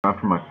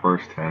after my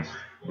first test,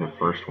 the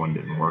first one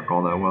didn't work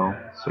all that well,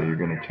 so you're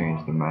going to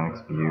change the max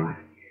view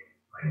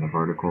and the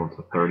vertical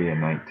to 30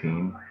 and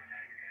 19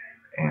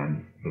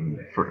 and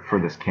for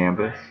this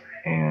canvas.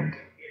 And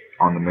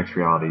on the mixed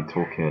reality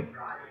toolkit,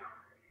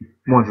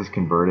 once it's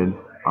converted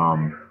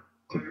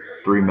to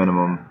 3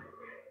 minimum,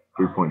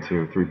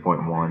 3.2,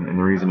 3.1, and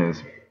the reason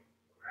is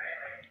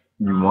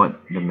you want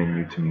the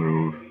menu to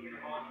move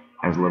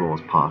as little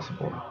as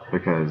possible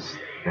because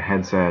the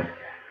headset,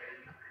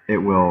 it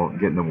will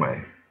get in the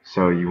way.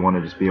 So you want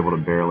to just be able to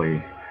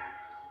barely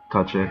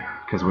touch it,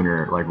 because when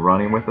you're like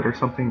running with it or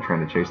something,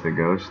 trying to chase the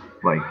ghost,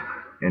 like,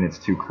 and it's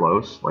too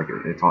close, like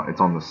it's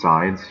on the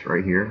sides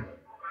right here,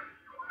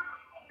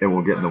 it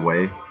will get in the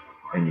way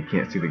and you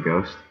can't see the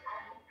ghost.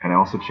 And I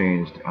also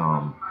changed,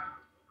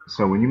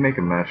 so when you make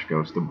a mesh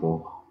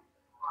ghostable,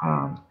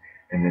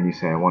 and then you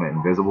say I want it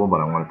invisible,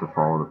 but I want it to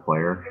follow the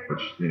player,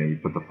 which you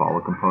put the follow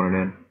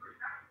component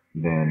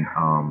in, then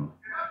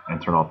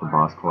and turn off the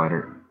box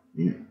collider,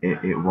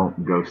 it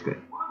won't ghost it.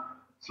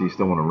 So you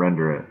still want to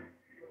render it,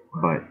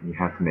 but you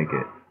have to make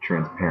it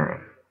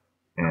transparent.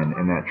 And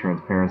in that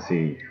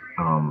transparency,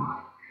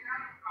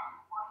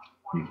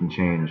 you can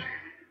change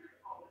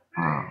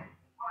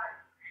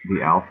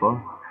the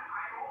alpha.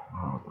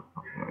 What the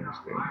fuck did I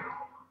just do?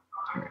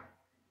 Right.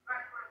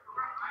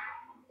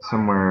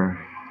 Somewhere,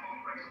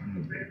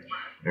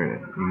 there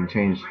it is. You can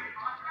change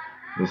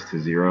this to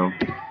 0,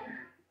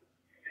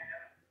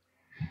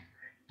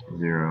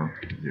 0,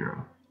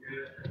 0,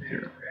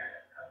 0.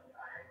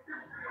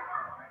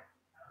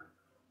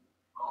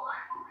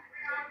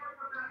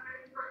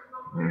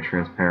 And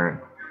transparent,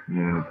 and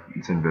then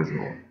it's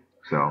invisible.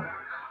 So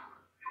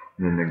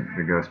then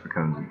the ghost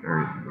becomes,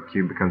 or the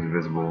cube becomes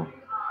invisible,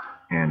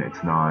 and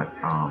it's not,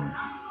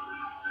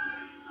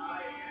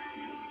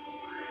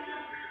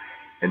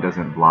 it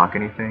doesn't block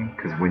anything,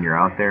 because when you're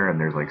out there and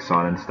there's like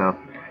sun and stuff,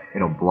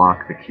 it'll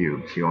block the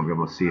cube, so you won't be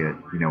able to see it,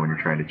 when you're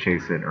trying to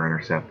chase it or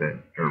intercept it,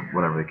 or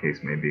whatever the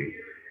case may be.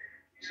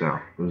 So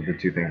those are the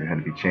two things that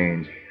had to be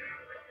changed.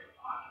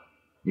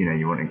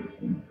 You want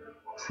to,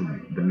 so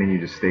the menu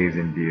just stays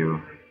in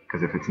view,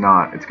 because if it's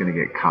not, it's going to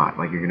get caught.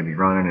 Like you're going to be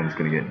running and it's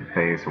going to get in your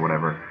face or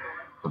whatever.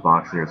 The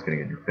box there, it's going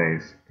to get in your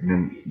face. And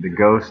then the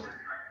ghost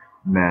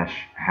mesh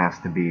has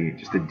to be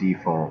just a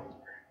default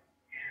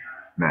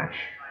mesh,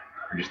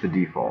 or just the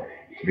default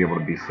to be able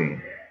to be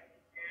seen.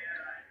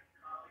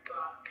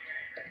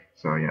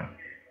 So yeah,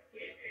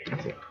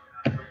 that's it.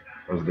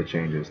 Those are the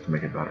changes to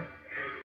make it better.